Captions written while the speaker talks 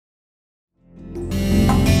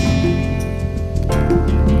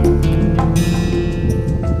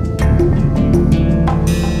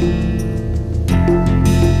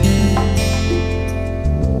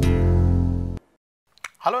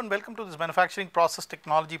welcome to this manufacturing process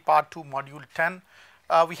technology part 2 module 10.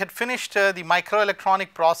 We had finished the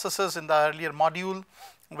microelectronic processes in the earlier module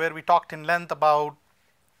where we talked in length about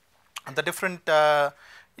the different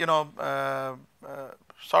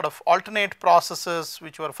sort of alternate processes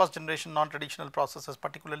which were first generation non-traditional processes,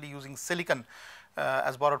 particularly using silicon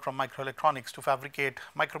as borrowed from microelectronics to fabricate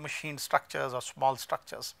micro-machine structures or small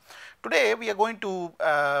structures. Today we are going to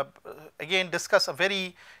again discuss a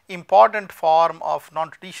very important form of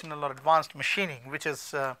non-traditional or advanced machining, which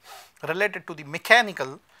is related to the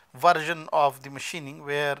mechanical version of the machining,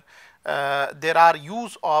 where there are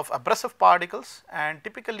use of abrasive particles, and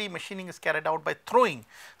typically machining is carried out by throwing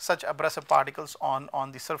such abrasive particles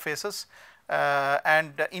on the surfaces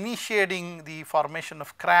and initiating the formation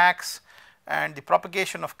of cracks and the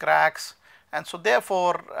propagation of cracks. And so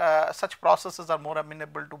therefore, such processes are more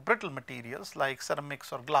amenable to brittle materials like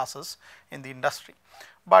ceramics or glasses in the industry,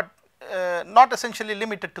 but not essentially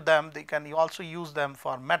limited to them. You also use them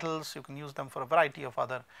for metals, you can use them for a variety of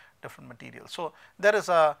other different materials. So there is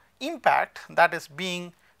a impact that is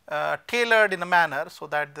being tailored in a manner so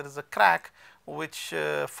that there is a crack which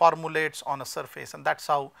formulates on a surface, and that's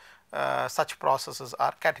how such processes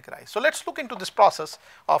are categorized. So let's look into this process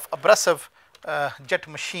of abrasive jet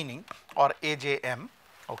machining, or AJM.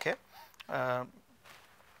 Okay.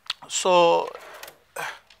 So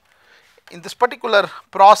in this particular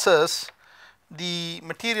process, the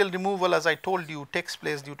material removal, as I told you, takes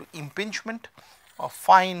place due to impingement of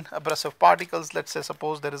fine abrasive particles. Let's say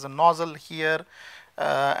suppose there is a nozzle here,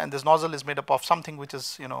 and this nozzle is made up of something which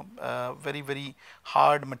is very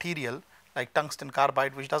hard material like tungsten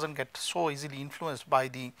carbide, which doesn't get so easily influenced by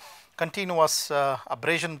the continuous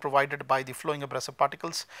abrasion provided by the flowing abrasive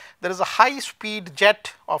particles. There is a high speed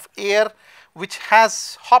jet of air which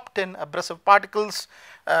has hopped in abrasive particles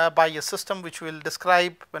by a system which we will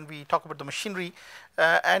describe when we talk about the machinery,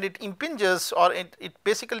 and it impinges, or it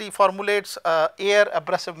basically formulates air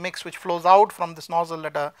abrasive mix which flows out from this nozzle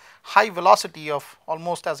at a high velocity of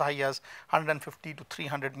almost as high as 150 to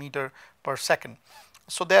 300 meter per second.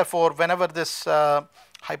 So therefore, whenever this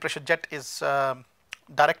high pressure jet is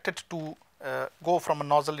directed to go from a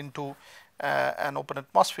nozzle into an open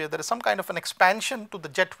atmosphere, there is some kind of an expansion to the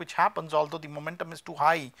jet which happens, although the momentum is too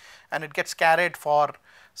high, and it gets carried for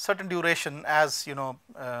certain duration as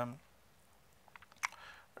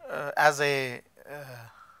as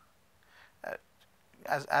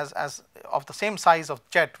of the same size of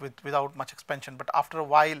jet without much expansion, but after a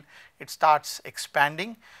while it starts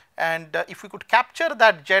expanding, and if we could capture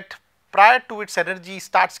that jet prior to its energy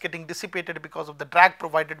starts getting dissipated because of the drag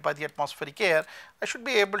provided by the atmospheric air, I should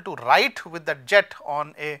be able to write with that jet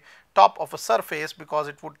on a top of a surface, because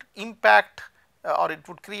it would impact or it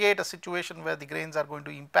would create a situation where the grains are going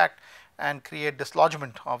to impact and create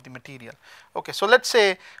dislodgement of the material. Okay, so let's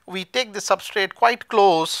say we take the substrate quite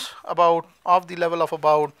close, about of the level of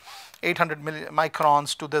about 800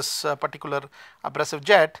 microns to this particular abrasive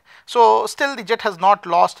jet. So still the jet has not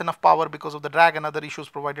lost enough power because of the drag and other issues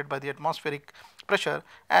provided by the atmospheric pressure,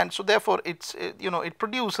 and so therefore it's it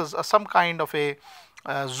produces some kind of a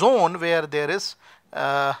zone where there is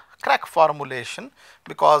crack formulation,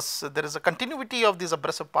 because there is a continuity of these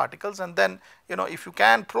abrasive particles, and then if you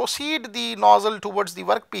can proceed the nozzle towards the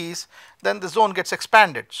workpiece, then the zone gets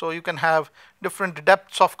expanded. So you can have different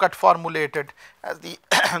depths of cut formulated as the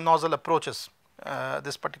nozzle approaches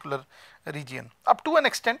this particular region, up to an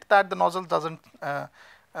extent that the nozzle doesn't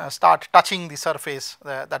start touching the surface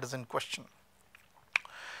that is in question.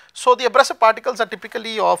 So the abrasive particles are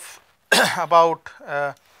typically of about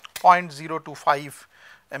 0.025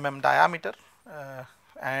 mm diameter,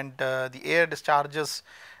 and the air discharges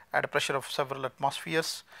at a pressure of several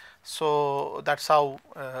atmospheres. So that's how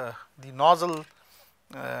the nozzle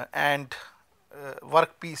and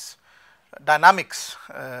workpiece dynamics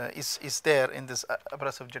is there in this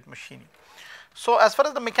abrasive jet machining. So as far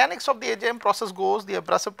as the mechanics of the AJM process goes, the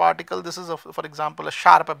abrasive particle, this is for example a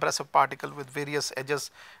sharp abrasive particle with various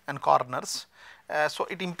edges and corners. So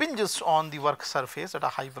it impinges on the work surface at a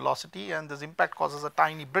high velocity, and this impact causes a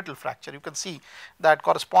tiny brittle fracture. You can see that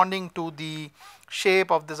corresponding to the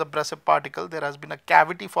shape of this abrasive particle, there has been a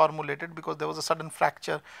cavity formulated because there was a sudden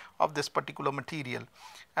fracture of this particular material,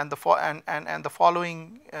 and the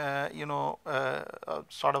following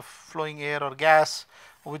sort of flowing air or gas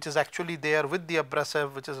which is actually there with the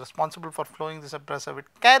abrasive, which is responsible for flowing this abrasive, it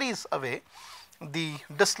carries away the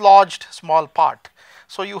dislodged small part.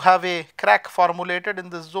 So you have a crack formulated in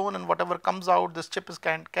this zone, and whatever comes out, this chip is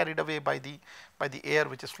carried away by the air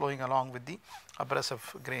which is flowing along with the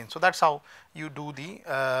abrasive grain. So that's how you do the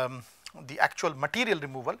actual material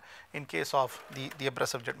removal in case of the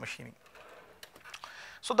abrasive jet machining.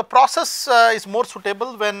 So, the process is more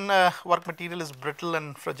suitable when work material is brittle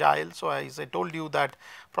and fragile. So, as I told you that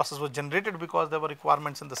process was generated because there were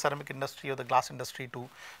requirements in the ceramic industry or the glass industry to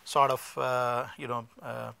sort of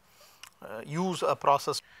use a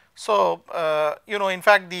process. So, in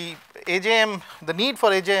fact, the AJM, the need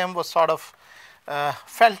for AJM was sort of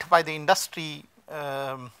felt by the industry,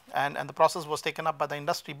 and the process was taken up by the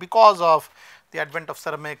industry because of the advent of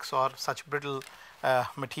ceramics or such brittle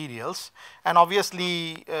materials. And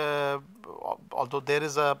obviously, although there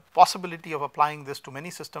is a possibility of applying this to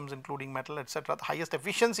many systems including metal, etc., the highest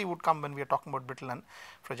efficiency would come when we are talking about brittle and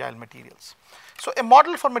fragile materials. So, a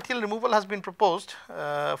model for material removal has been proposed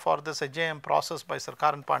for this AJM process by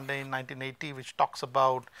Sarkar and Pandey in 1980, which talks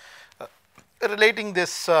about relating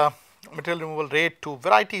this material removal rate to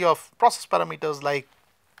variety of process parameters like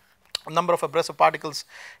number of abrasive particles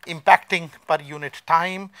impacting per unit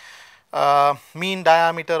time, mean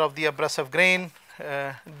diameter of the abrasive grain,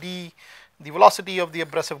 d the velocity of the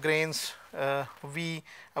abrasive grains, v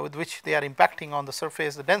with which they are impacting on the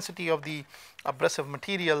surface, the density of the abrasive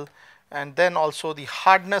material, and then also the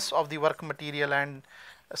hardness of the work material, and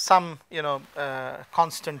some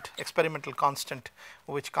constant, experimental constant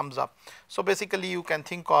which comes up. So, basically you can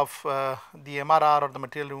think of the MRR or the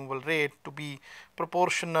material removal rate to be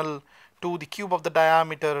proportional to the cube of the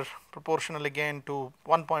diameter, proportional again to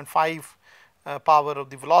 1.5 power of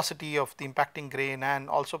the velocity of the impacting grain, and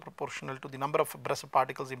also proportional to the number of abrasive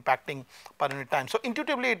particles impacting per unit time. So,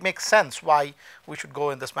 intuitively it makes sense why we should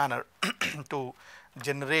go in this manner to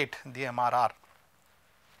generate the MRR.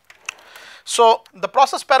 So, the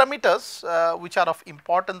process parameters which are of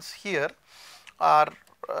importance here are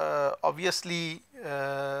obviously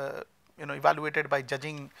evaluated by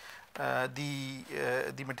judging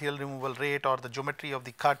the material removal rate or the geometry of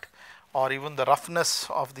the cut, or even the roughness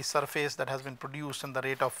of the surface that has been produced and the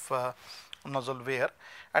rate of nozzle wear.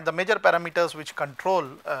 And the major parameters which control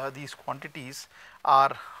these quantities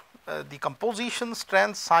are the composition,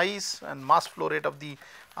 strength, size and mass flow rate of the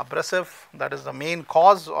abrasive, that is the main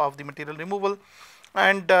cause of the material removal,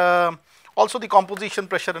 and also the composition,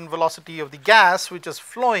 pressure and velocity of the gas which is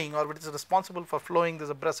flowing or which is responsible for flowing this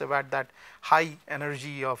abrasive at that high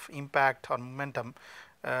energy of impact or momentum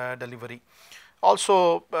delivery.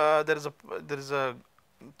 Also there is a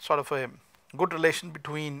sort of a good relation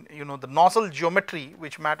between the nozzle geometry,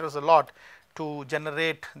 which matters a lot to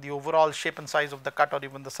generate the overall shape and size of the cut or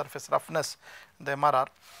even the surface roughness, the MRR,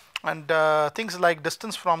 and things like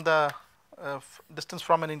distance from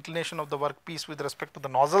an inclination of the workpiece with respect to the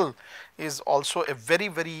nozzle is also a very,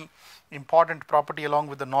 very important property along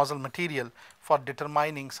with the nozzle material for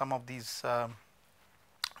determining some of these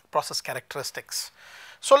process characteristics.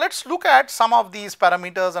 So, let us look at some of these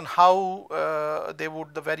parameters and how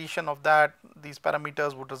the variation of these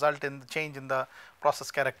parameters would result in the change in the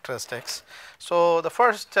process characteristics. So, the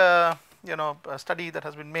first study that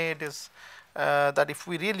has been made is that if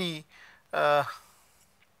we really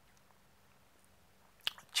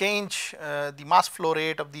change the mass flow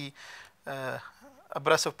rate of the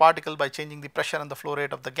abrasive particle by changing the pressure and the flow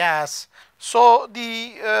rate of the gas. So,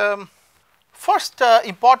 the first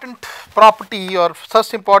important property or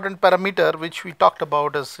first important parameter which we talked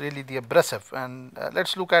about is really the abrasive, and let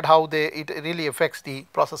us look at how it really affects the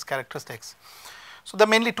process characteristics. So, there are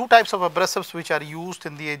mainly two types of abrasives which are used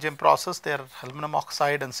in the AJM process. They are aluminum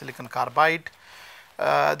oxide and silicon carbide.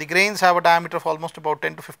 The grains have a diameter of almost about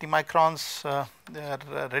 10 to 50 microns. They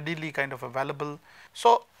are readily kind of available.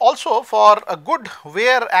 So, also for a good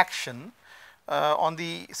wear action on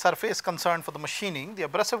the surface concerned for the machining, the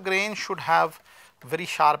abrasive grain should have very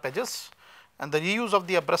sharp edges, and the reuse of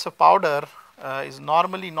the abrasive powder is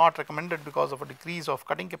normally not recommended because of a decrease of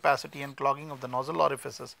cutting capacity and clogging of the nozzle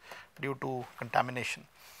orifices due to contamination.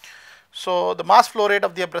 So, the mass flow rate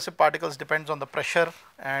of the abrasive particles depends on the pressure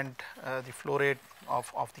and the flow rate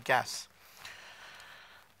of the gas.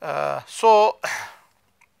 So,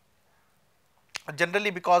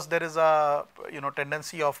 generally because there is a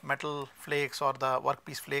tendency of metal flakes or the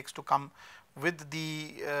workpiece flakes to come with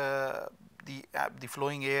the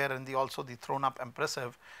flowing air and also the thrown up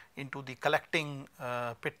abrasive into the collecting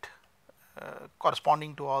pit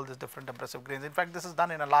corresponding to all these different abrasive grains. In fact, this is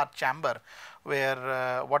done in a large chamber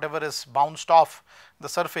where whatever is bounced off the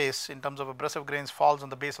surface in terms of abrasive grains falls on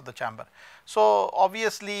the base of the chamber. So,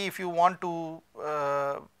 obviously if you want to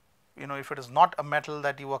if it is not a metal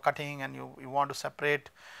that you are cutting and you want to separate,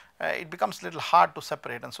 it becomes a little hard to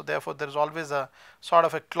separate, and so therefore there is always a sort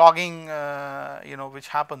of a clogging which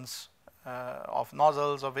happens of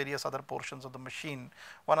nozzles or various other portions of the machine.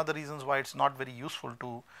 One of the reasons why it is not very useful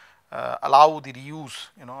to allow the reuse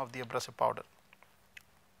of the abrasive powder.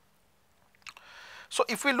 So,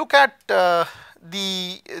 if we look at the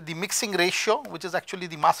mixing ratio, which is actually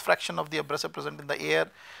the mass fraction of the abrasive present in the air,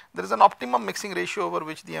 there is an optimum mixing ratio over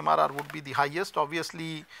which the MRR would be the highest.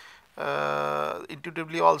 Obviously,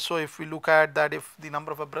 intuitively also, if we look at that, if the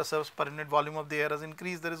number of abrasives per unit volume of the air has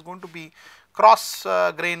increased, there is going to be cross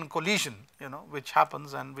grain collision, which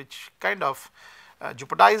happens and which kind of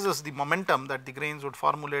jeopardizes the momentum that the grains would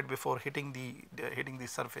formulate before hitting the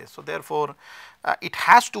surface. So, therefore, it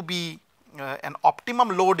has to be an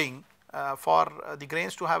optimum loading for the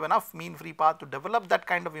grains to have enough mean free path to develop that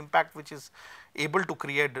kind of impact which is able to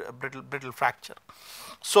create brittle fracture.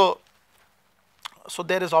 So,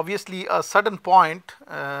 there is obviously a certain point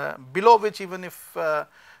below which, even if the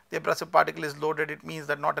abrasive particle is loaded, it means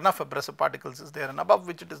that not enough abrasive particles is there, and above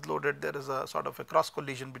which it is loaded, there is a sort of a cross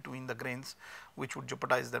collision between the grains which would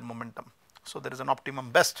jeopardize their momentum. So, there is an optimum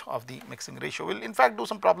best of the mixing ratio. We will in fact do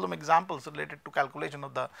some problem examples related to calculation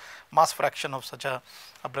of the mass fraction of such a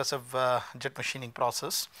abrasive jet machining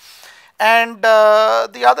process. And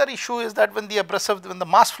the other issue is that when the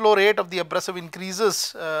mass flow rate of the abrasive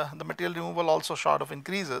increases, the material removal also sort of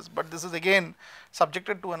increases, but this is again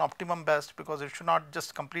subjected to an optimum best, because it should not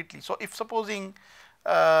just completely. So, if supposing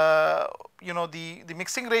the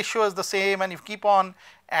mixing ratio is the same, and if you keep on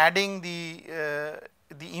adding the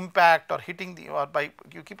impact or hitting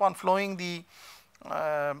you keep on flowing the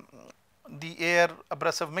air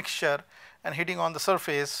abrasive mixture and hitting on the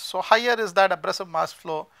surface, so higher is that abrasive mass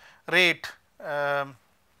flow rate at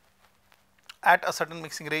a certain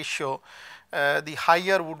mixing ratio, the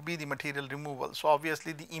higher would be the material removal. So,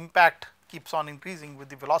 obviously, the impact keeps on increasing with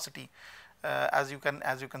the velocity, as you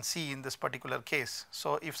can see in this particular case.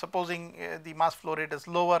 So, if supposing the mass flow rate is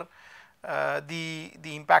lower, the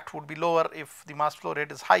impact would be lower. If the mass flow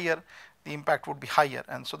rate is higher, the impact would be higher,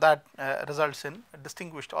 and so that results in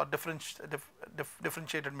distinguished or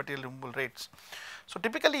differentiated material removal rates. So,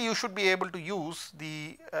 typically you should be able to use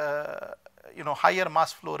the higher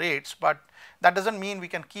mass flow rates, but that does not mean we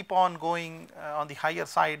can keep on going on the higher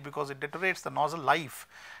side, because it deteriorates the nozzle life,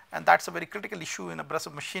 and that is a very critical issue in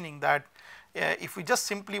abrasive machining, that if we just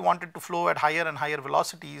simply wanted to flow at higher and higher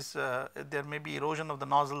velocities, there may be erosion of the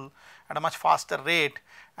nozzle at a much faster rate,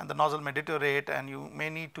 and the nozzle may deteriorate, and you may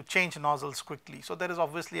need to change nozzles quickly. So, there is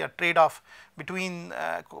obviously a trade off between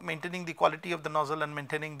maintaining the quality of the nozzle and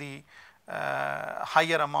maintaining the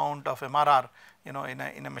higher amount of MRR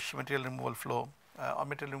in a material removal flow or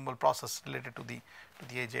material removal process related to the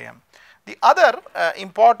AJM. The other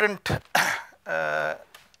important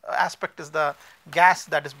aspect is the gas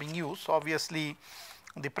that is being used. So, obviously,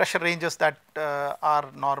 the pressure ranges that are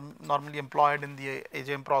normally employed in the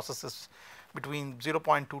AJM process is between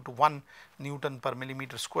 0.2 to 1 Newton per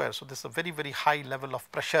millimeter square. So, this is a very high level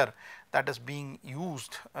of pressure that is being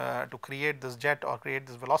used to create this jet or create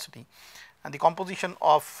this velocity, and the composition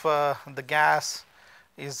of the gas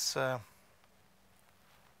is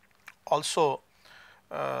also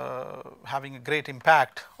having a great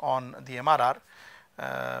impact on the MRR,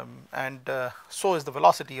 and so is the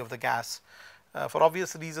velocity of the gas, for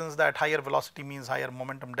obvious reasons that higher velocity means higher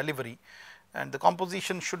momentum delivery, and the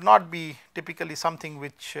composition should not be typically something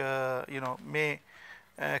which may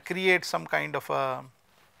create some kind of a.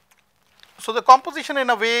 So, the composition in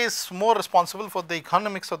a way is more responsible for the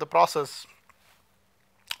economics of the process,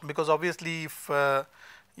 because obviously if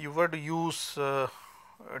you were to use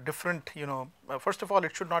different, first of all,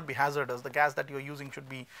 it should not be hazardous. The gas that you are using should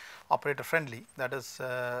be operator friendly. That is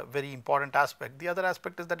a very important aspect. The other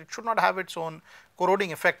aspect is that it should not have its own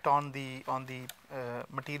corroding effect on the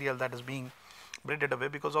material that is being braided away,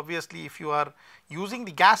 because obviously if you are using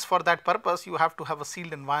the gas for that purpose, you have to have a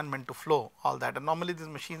sealed environment to flow all that, and normally these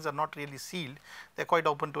machines are not really sealed, they are quite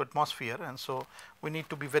open to atmosphere, and so we need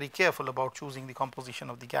to be very careful about choosing the composition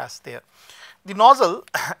of the gas there. The nozzle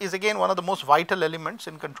is again one of the most vital elements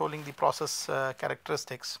in controlling the process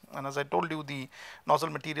characteristics, and as I told you, the nozzle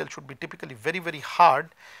material should be typically very hard,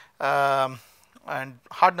 and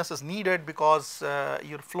hardness is needed because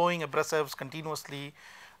you are flowing abrasives continuously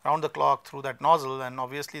round the clock through that nozzle, and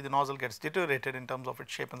obviously the nozzle gets deteriorated in terms of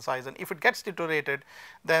its shape and size, and if it gets deteriorated,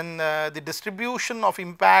 then the distribution of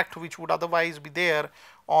impact which would otherwise be there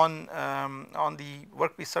on the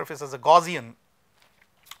workpiece surface as a Gaussian,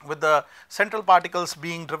 with the central particles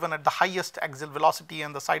being driven at the highest axial velocity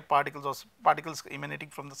and the side particles or particles emanating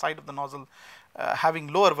from the side of the nozzle having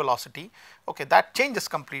lower velocity, okay, that changes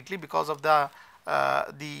completely because of the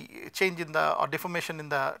the change in the or deformation in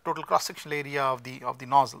the total cross sectional area of the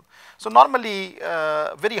nozzle. So normally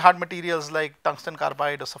very hard materials like tungsten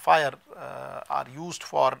carbide or sapphire are used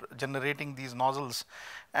for generating these nozzles,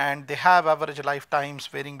 and they have average lifetimes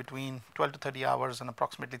varying between 12 to 30 hours and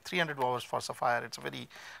approximately 300 hours for sapphire. It's a very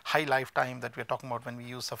high lifetime that we are talking about when we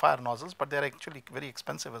use sapphire nozzles, but they are actually very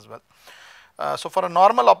expensive as well. So for a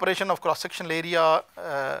normal operation of cross sectional area,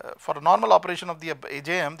 for a normal operation of the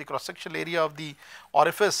AJM, the cross sectional area of the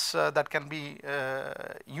orifice that can be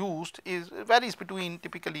used varies between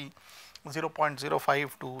typically 0.05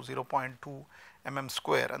 to 0.2 mm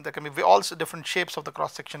square, and there can be also different shapes of the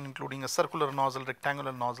cross section, including a circular nozzle,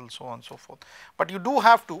 rectangular nozzle, so on and so forth. But you do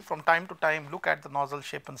have to from time to time look at the nozzle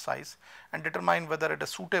shape and size and determine whether it is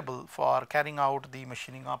suitable for carrying out the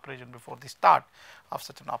machining operation before the start of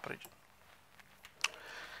such an operation.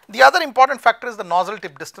 The other important factor is the nozzle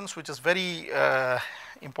tip distance, which is very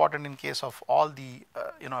important in case of all the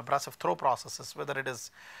abrasive throw processes, whether it is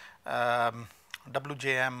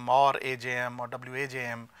WJM or AJM or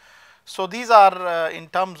WAJM. So these are in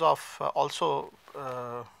terms of also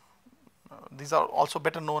these are also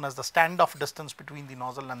better known as the standoff distance between the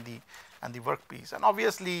nozzle and the workpiece. And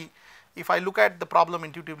obviously, if I look at the problem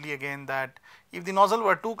intuitively again, that if the nozzle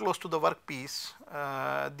were too close to the workpiece,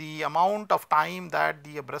 the amount of time that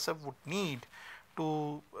the abrasive would need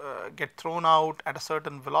to get thrown out at a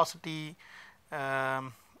certain velocity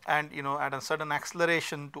and at a certain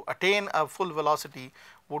acceleration to attain a full velocity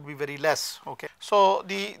would be very less. Okay. So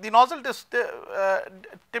the nozzle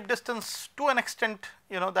tip distance, to an extent,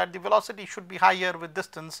 that the velocity should be higher with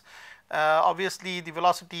distance. Obviously, the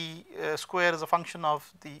velocity square is a function of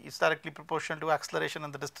is directly proportional to acceleration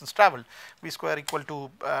and the distance traveled. V square equal to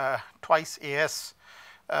twice AS.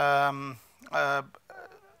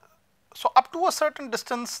 So up to a certain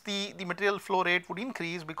distance, the material flow rate would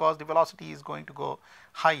increase because the velocity is going to go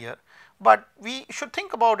higher. But we should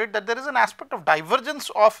think about it that there is an aspect of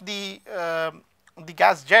divergence of the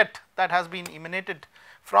gas jet that has been emanated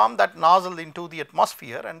from that nozzle into the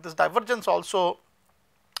atmosphere, and this divergence also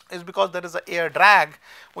is because there is a air drag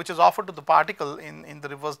which is offered to the particle in the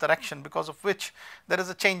reverse direction, because of which there is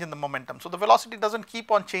a change in the momentum. So the velocity does not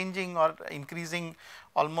keep on changing or increasing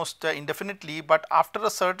almost indefinitely, but after a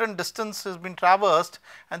certain distance has been traversed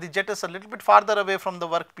and the jet is a little bit farther away from the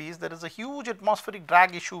workpiece, there is a huge atmospheric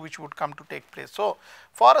drag issue which would come to take place. So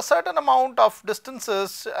for a certain amount of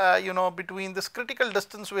distances, between this critical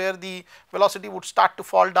distance where the velocity would start to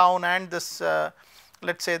fall down and this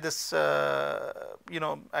let us say this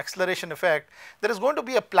acceleration effect, there is going to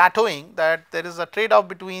be a plateauing, that there is a trade off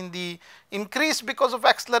between the increase because of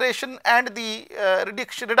acceleration and the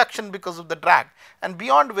reduction because of the drag, and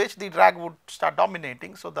beyond which the drag would start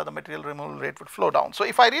dominating, so that the material removal rate would flow down. So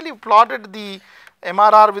if I really plotted the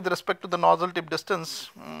MRR with respect to the nozzle tip distance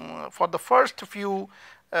for the first few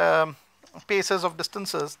paces of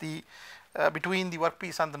distances, between the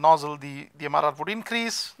workpiece and the nozzle, the MRR would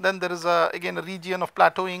increase. Then there is again a region of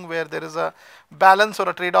plateauing where there is a balance or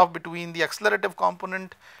a trade off between the accelerative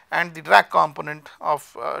component and the drag component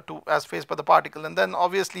of as faced by the particle, and then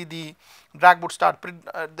obviously the drag would start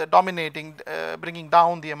dominating, bringing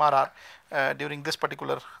down the MRR during this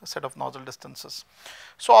particular set of nozzle distances.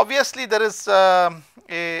 So obviously there is a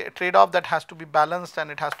trade off that has to be balanced, and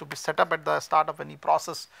it has to be set up at the start of any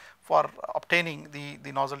process for obtaining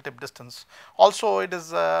the nozzle tip distance. Also, it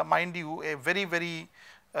is mind you a very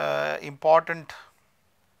important,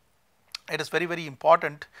 it is very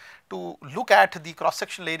important to look at the cross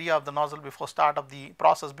sectional area of the nozzle before start of the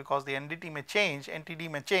process, because the NTD may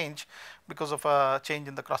change because of a change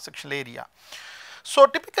in the cross sectional area. So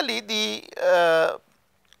typically the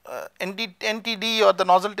NTD or the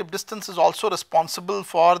nozzle tip distance is also responsible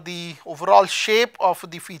for the overall shape of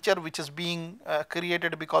the feature which is being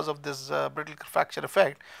created because of this brittle fracture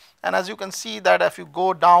effect. And as you can see that if you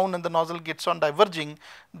go down and the nozzle gets on diverging,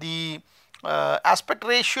 the aspect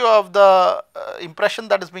ratio of the impression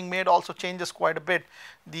that is being made also changes quite a bit.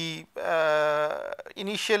 The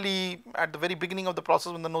initially at the very beginning of the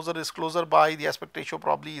process, when the nozzle is closer by, the aspect ratio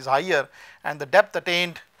probably is higher, and the depth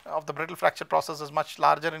attained of the brittle fracture process is much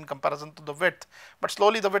larger in comparison to the width, but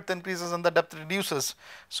slowly the width increases and the depth reduces.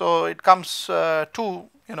 So it comes to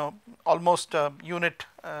almost unit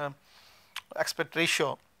aspect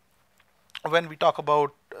ratio when we talk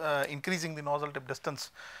about increasing the nozzle tip distance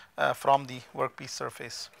from the workpiece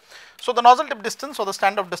surface. So the nozzle tip distance or the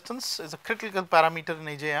standoff distance is a critical parameter in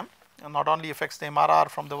AJM, and not only affects the MRR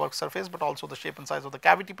from the work surface, but also the shape and size of the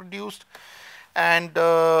cavity produced. And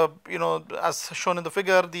as shown in the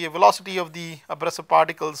figure, the velocity of the abrasive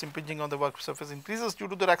particles impinging on the work surface increases due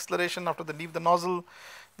to their acceleration after they leave the nozzle.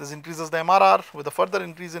 This increases the MRR. With a further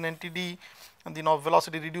increase in NTD, and the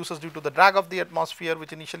velocity reduces due to the drag of the atmosphere,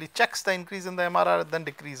 which initially checks the increase in the MRR, then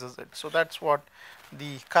decreases it. So that's what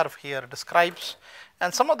the curve here describes.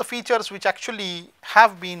 And some of the features which actually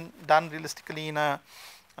have been done realistically in a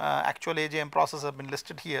actual AJM process have been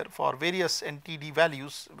listed here for various NTD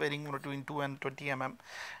values varying between 2 and 20 mm.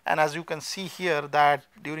 And as you can see here, that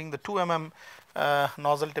during the 2 mm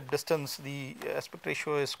nozzle tip distance, the aspect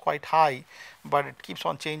ratio is quite high, but it keeps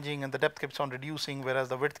on changing and the depth keeps on reducing, whereas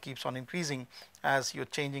the width keeps on increasing as you're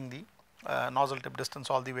changing the nozzle tip distance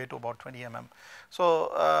all the way to about 20 mm.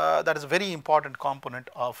 So that is a very important component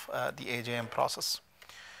of the AJM process.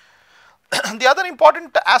 The other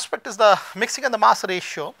important aspect is the mixing and the mass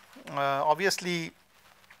ratio. Obviously,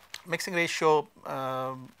 mixing ratio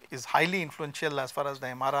is highly influential as far as the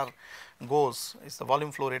MRR goes. It's the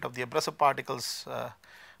volume flow rate of the abrasive particles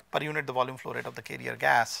per unit, the volume flow rate of the carrier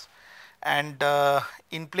gas. And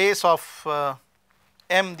in place of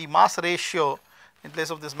M, the mass ratio, in place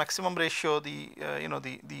of this maximum ratio, the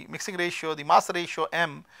the mixing ratio, the mass ratio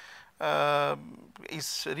M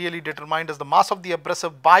is really determined as the mass of the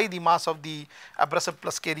abrasive by the mass of the abrasive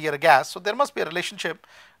plus carrier gas. So there must be a relationship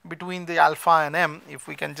between the alpha and M if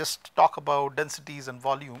we can just talk about densities and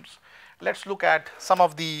volumes. Let's look at some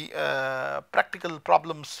of the practical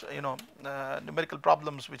problems, numerical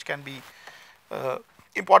problems which can be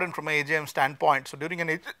important from an AJM standpoint. So during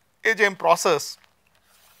an AJM process,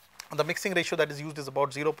 the mixing ratio that is used is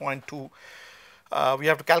about 0.2. We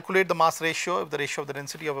have to calculate the mass ratio if the ratio of the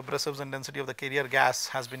density of abrasives and density of the carrier gas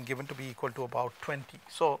has been given to be equal to about 20.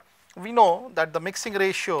 So we know that the mixing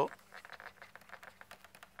ratio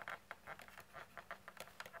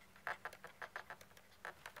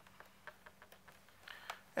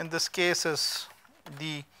in this case is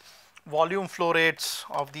the volume flow rates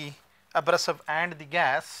of the abrasive and the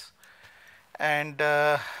gas, and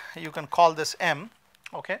you can call this M,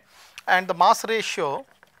 okay, and the mass ratio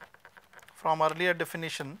from earlier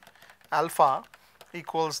definition alpha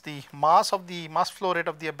equals the mass flow rate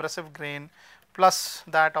of the abrasive grain plus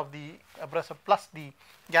that of the abrasive plus the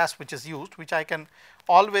gas which is used, which I can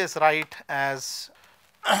always write as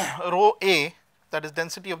rho A, that is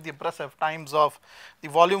density of the abrasive times of the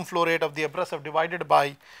volume flow rate of the abrasive divided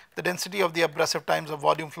by the density of the abrasive times the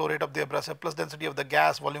volume flow rate of the abrasive plus density of the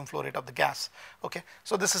gas volume flow rate of the gas. Okay,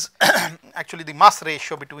 so this is actually the mass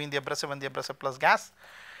ratio between the abrasive and the abrasive plus gas.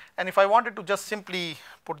 And if I wanted to just simply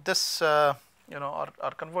put this or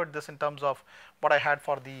convert this in terms of what I had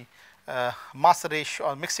for the mass ratio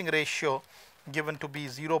or mixing ratio given to be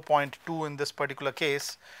 0.2 in this particular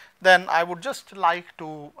case, then I would just like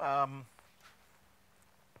to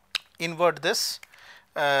invert this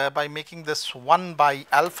by making this 1 by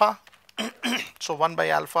alpha. So 1 by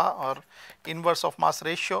alpha or inverse of mass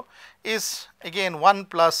ratio is again 1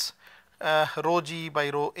 plus rho g by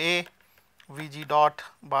rho A Vg dot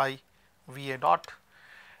by Va dot,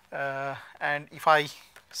 and if I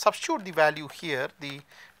substitute the value here, the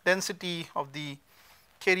density of the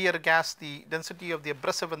carrier gas, the density of the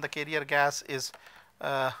abrasive and the carrier gas is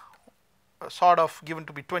sort of given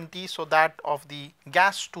to be 20. So that of the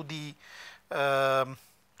gas to the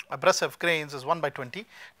abrasive grains is 1 by 20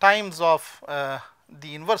 times of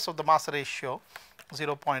the inverse of the mass ratio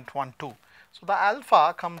 0.12. So the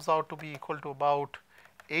alpha comes out to be equal to about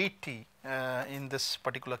 80 in this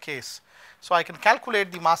particular case. So I can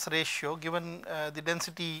calculate the mass ratio given the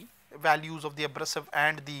density values of the abrasive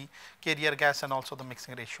and the carrier gas and also the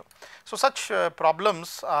mixing ratio. So such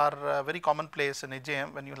problems are very commonplace in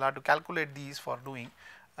AJM when you will have to calculate these for doing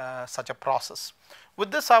such a process.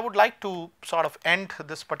 With this, I would like to sort of end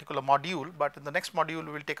this particular module, but in the next module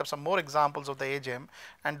we will take up some more examples of the AJM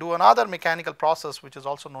and do another mechanical process which is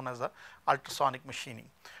also known as the ultrasonic machining.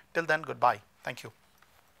 Till then, goodbye. Thank you.